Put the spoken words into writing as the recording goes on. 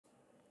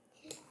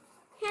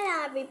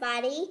Hello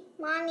everybody,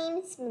 my name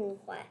is Minh.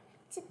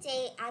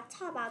 Today I'll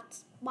talk about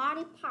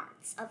body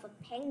parts of a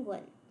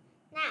penguin.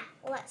 Now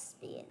let's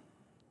begin.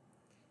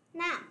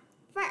 Now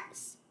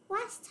first,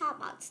 let's talk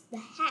about the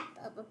head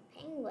of a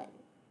penguin.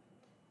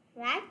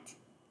 Right?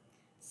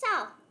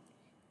 So,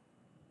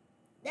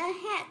 the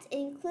head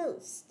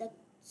includes the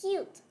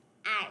cute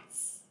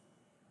eyes,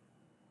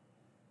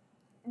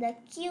 the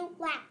cute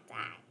black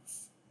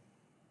eyes,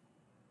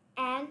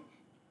 and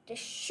the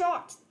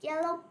short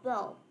yellow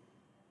bill.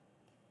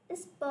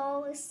 This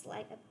bill is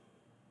like a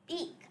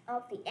beak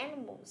of the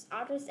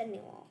other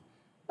animal,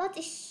 but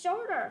it's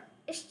shorter.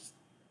 It's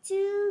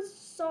too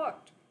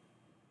short.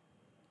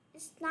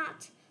 It's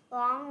not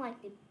long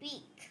like the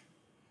beak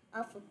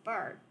of a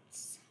bird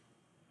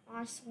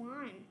or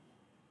swan.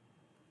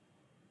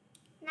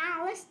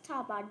 Now let's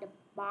talk about the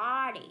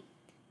body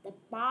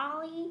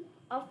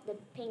of the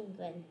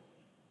penguin.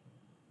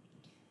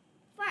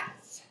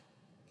 First,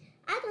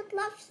 I would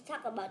love to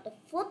talk about the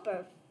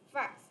flipper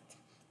first.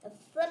 The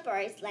flipper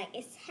is like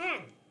its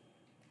hand.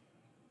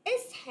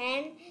 Its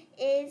hand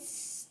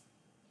is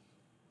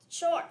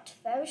short,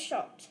 very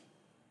short,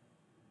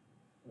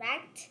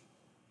 right?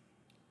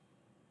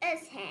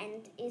 Its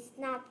hand is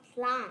not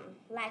long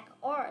like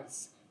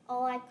ours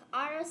or like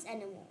other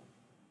animals,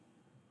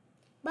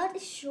 but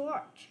it's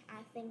short,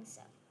 I think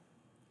so.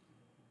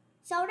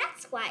 So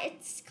that's why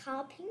it's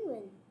called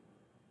penguin.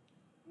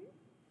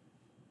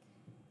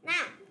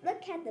 Now,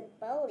 look at the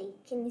belly.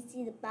 Can you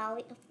see the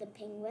belly of the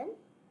penguin?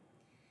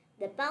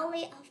 The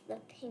belly of the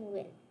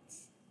penguin.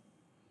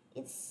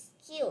 It's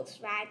cute,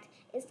 right?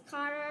 Its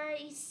color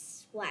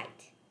is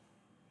white.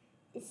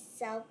 It's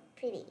so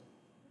pretty.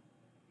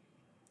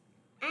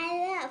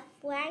 I love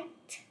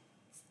white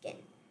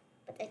skin,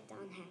 but I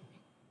don't have it.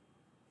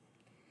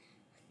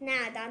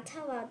 Now, don't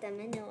talk about the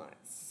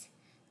minerals.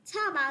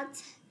 Talk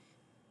about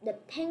the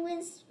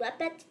penguin's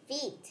webbed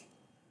feet.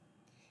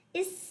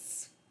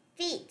 Its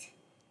feet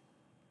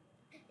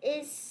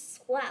is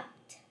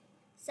webbed,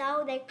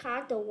 so they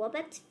call the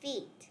webbed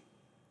feet.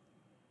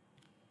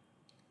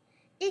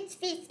 Its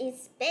feet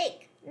is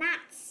big,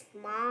 not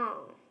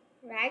small,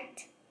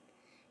 right?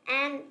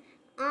 And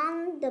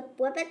on the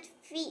webbed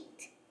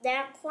feet,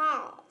 there are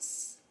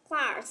claws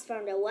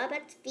from the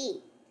webbed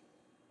feet.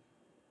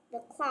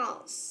 The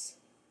claws,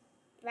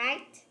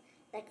 right?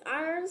 Like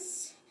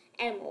ours,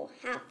 animals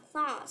have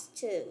claws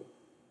too.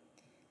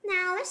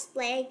 Now let's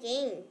play a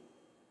game.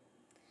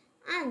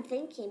 I'm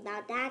thinking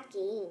about that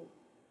game.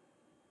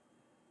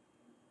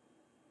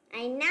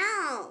 I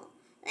know.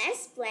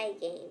 Let's play a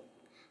game.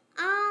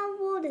 I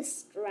will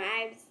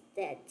describe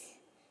that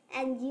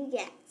and you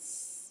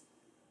guess.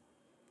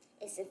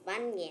 It's a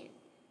fun game.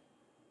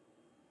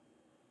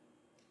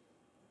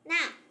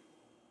 Now,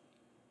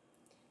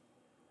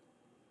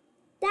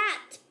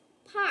 that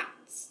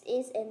part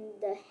is in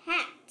the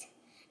head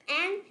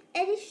and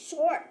it is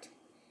short.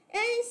 It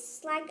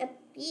is like a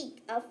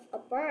beak of a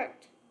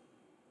bird,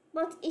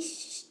 but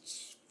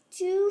it's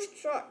too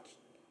short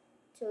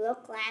to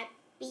look like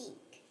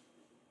beak,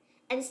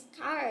 and its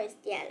color is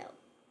yellow.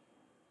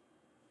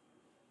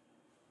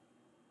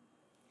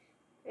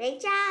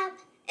 Great job!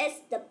 It's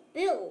the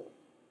bill.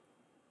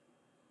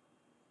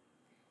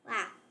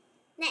 Wow.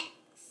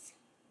 Next,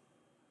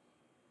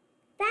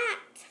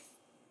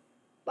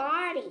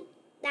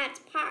 that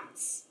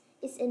parts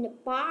is in the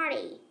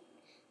body,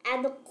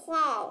 and the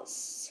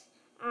claws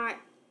are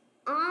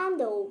on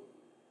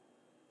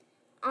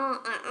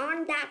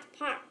that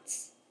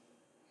part,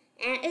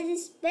 and it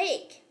is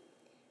big.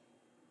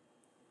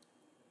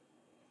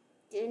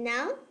 Do you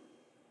know?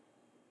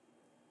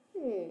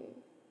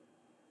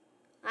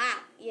 Wow,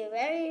 you're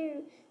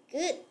very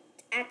good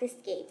at this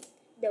game.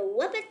 The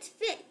webbed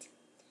feet.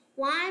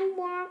 One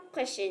more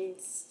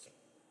questions.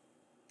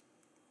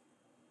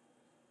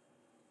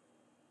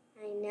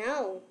 I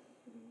know.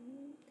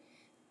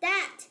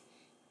 That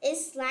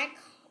is like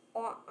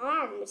our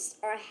arms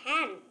or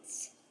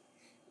hands,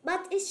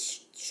 but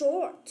it's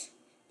short.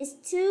 It's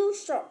too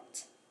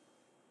short.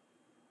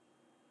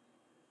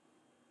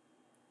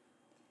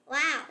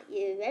 Wow,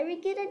 you're very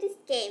good at this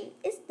game.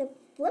 It's the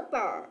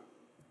flipper.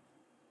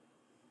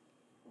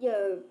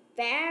 You're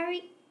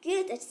very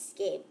good at this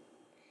game.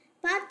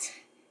 But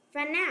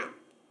for now,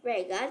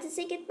 we're going to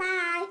say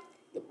goodbye.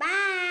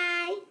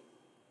 Goodbye.